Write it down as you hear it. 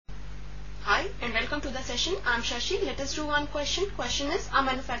Hi and welcome to the session. I am Shashi. Let us do one question. Question is, a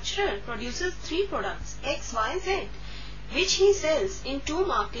manufacturer produces 3 products X, Y, Z, which he sells in 2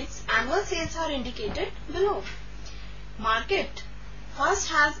 markets. Annual sales are indicated below. Market first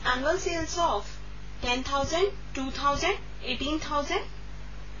has annual sales of 10,000, 2,000, 18,000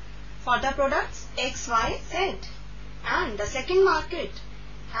 for the products X, Y, Z, and the second market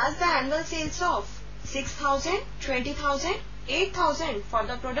has the annual sales of 6,000, 20,000, 8,000 for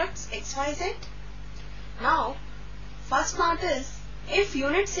the products X, Y, Z. Now, first part is, if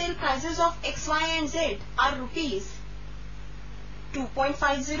unit sale prices of X, Y and Z are rupees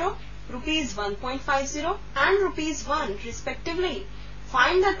 2.50, rupees 1.50 and rupees 1 respectively,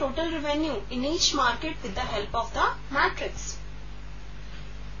 find the total revenue in each market with the help of the matrix.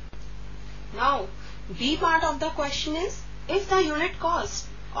 Now, B part of the question is, if the unit cost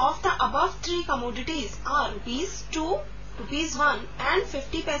of the above 3 commodities are rupees 2, rupees 1 and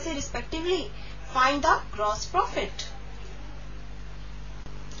 50 paise respectively, find the gross profit.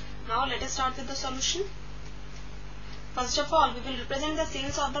 Now let us start with the solution. First of all, we will represent the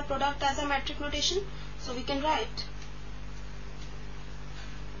sales of the product as a metric notation. So we can write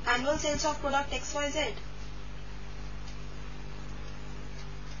annual sales of product XYZ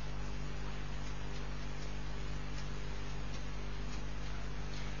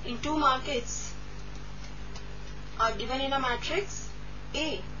in 2 markets are given in a matrix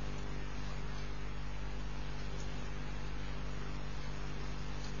A.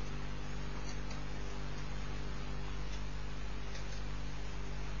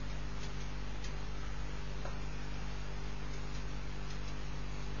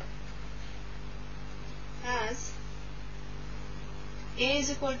 As A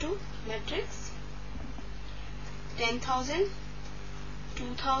is equal to matrix 10,000,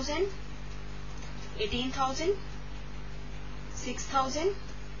 2,000, 18,000, 6,000,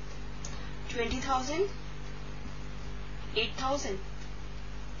 20,000, 8,000.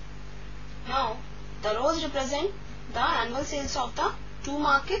 Now, the rows represent the annual sales of the 2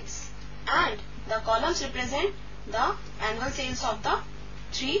 markets and the columns represent the annual sales of the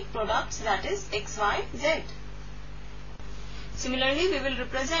 3 products, that is X, Y, Z. Similarly, we will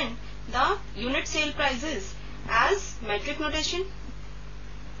represent the unit sale prices as metric notation.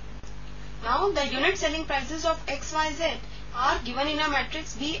 Now, the unit selling prices of X, Y, Z are given in a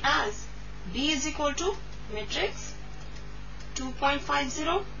matrix B as B is equal to matrix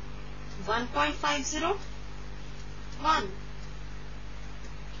 2.50, 1.50, 1.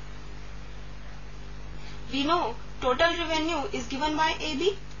 We know total revenue is given by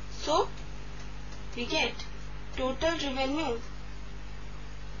AB, so we get total revenue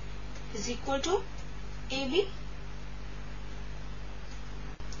is equal to AB.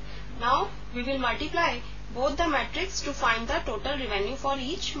 Now we will multiply both the matrix to find the total revenue for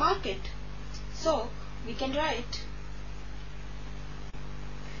each market. So we can write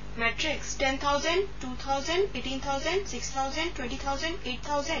matrix 10,000, 2,000, 18,000, 6,000, 20,000,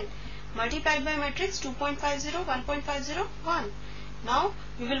 8,000 multiplied by matrix 2.50, 1.50, 1. Now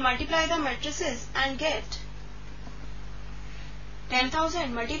we will multiply the matrices and get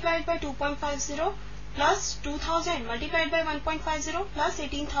 10,000 multiplied by 2.50 plus 2,000 multiplied by 1.50 plus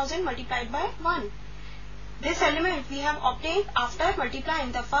 18,000 multiplied by 1. This element we have obtained after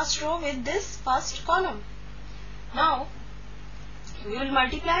multiplying the first row with this first column. Now, we will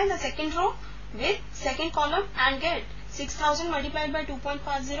multiply the second row with second column and get 6,000 multiplied by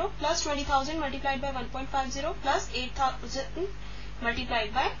 2.50 plus 20,000 multiplied by 1.50 plus 8,000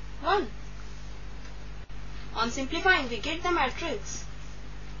 multiplied by 1. On simplifying, we get the matrix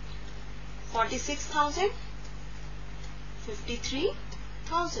 46,000,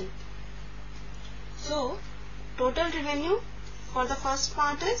 53,000. So, total revenue for the first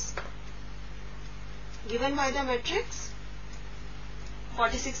part is given by the matrix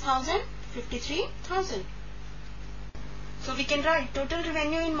 46,000, 53,000. So we can write total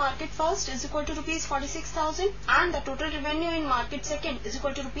revenue in market first is equal to rupees 46,000 and the total revenue in market second is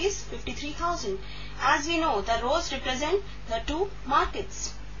equal to rupees 53,000. As we know, the rows represent the 2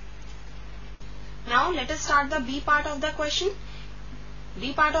 markets. Now let us start the B part of the question.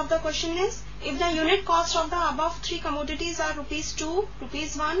 B part of the question is, if the unit cost of the above 3 commodities are rupees 2,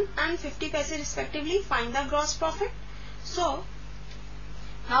 rupees 1 and 50 paise respectively, find the gross profit. So,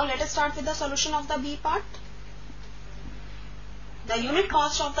 now let us start with the solution of the B part. The unit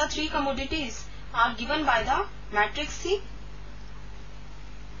cost of the 3 commodities are given by the matrix C.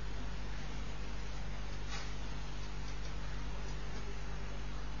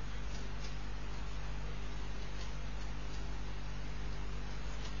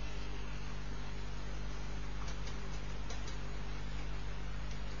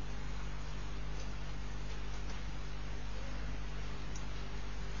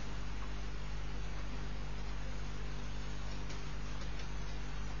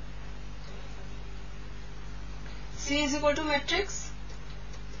 C is equal to matrix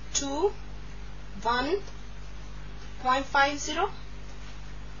 2, 1.50.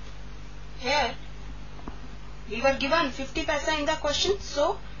 Here we were given 50 paisa in the question,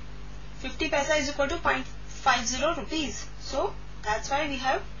 so 50 paisa is equal to 0.50 rupees. So that's why we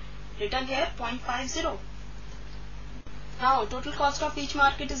have written here 0.50. Now total cost of each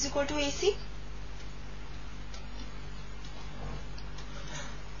market is equal to AC.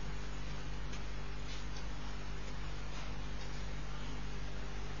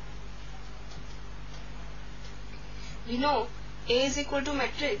 We know A is equal to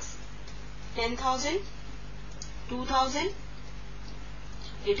matrix 10,000, 2,000,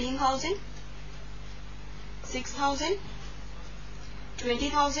 18,000, 6,000,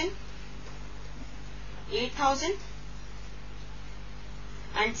 20,000, 8,000,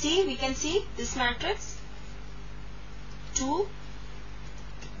 and C, we can see this matrix 2,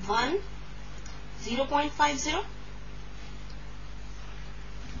 1, 0.50.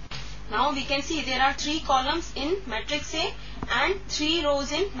 Now we can see there are 3 columns in matrix A and 3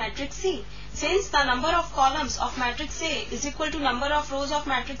 rows in matrix C. Since the number of columns of matrix A is equal to number of rows of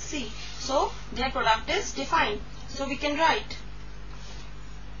matrix C, so their product is defined. So we can write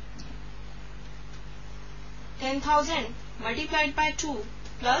 10,000 multiplied by 2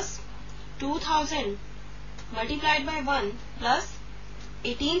 plus 2,000 multiplied by 1 plus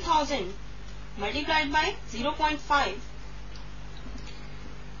 18,000 multiplied by 0.5.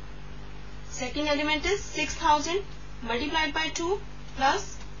 Second element is 6,000 multiplied by 2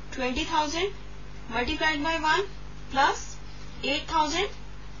 plus 20,000 multiplied by 1 plus 8,000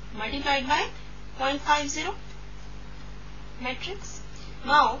 multiplied by 0.50 matrix.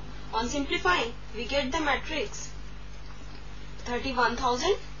 Now on simplifying, we get the matrix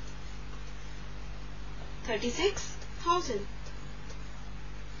 31,000, 36,000.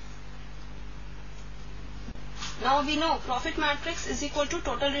 Now we know profit matrix is equal to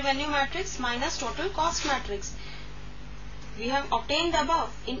total revenue matrix minus total cost matrix. We have obtained the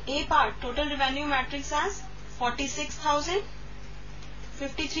above. In A part, total revenue matrix as 46,000,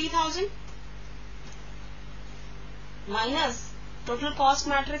 53,000 minus total cost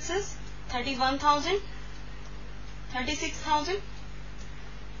matrix is 31,000, 36,000.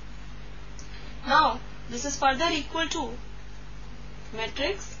 Now this is further equal to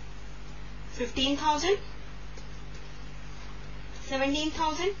matrix 15,000,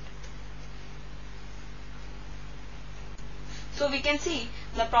 17,000. So we can see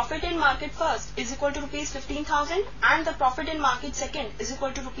the profit in market first is equal to rupees 15,000 and the profit in market second is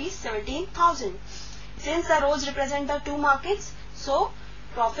equal to rupees 17,000. Since the rows represent the 2 markets, so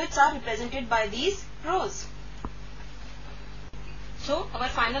profits are represented by these rows. So our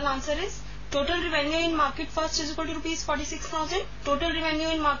final answer is total revenue in market first is equal to rupees 46,000. Total revenue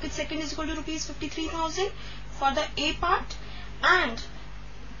in market second is equal to rupees 53,000 for the A part, and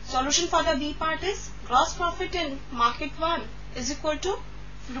solution for the B part is gross profit in market 1 is equal to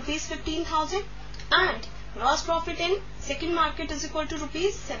rupees 15,000 and gross profit in second market is equal to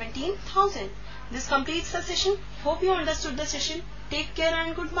rupees 17,000. This completes the session. Hope you understood the session. Take care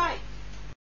and goodbye.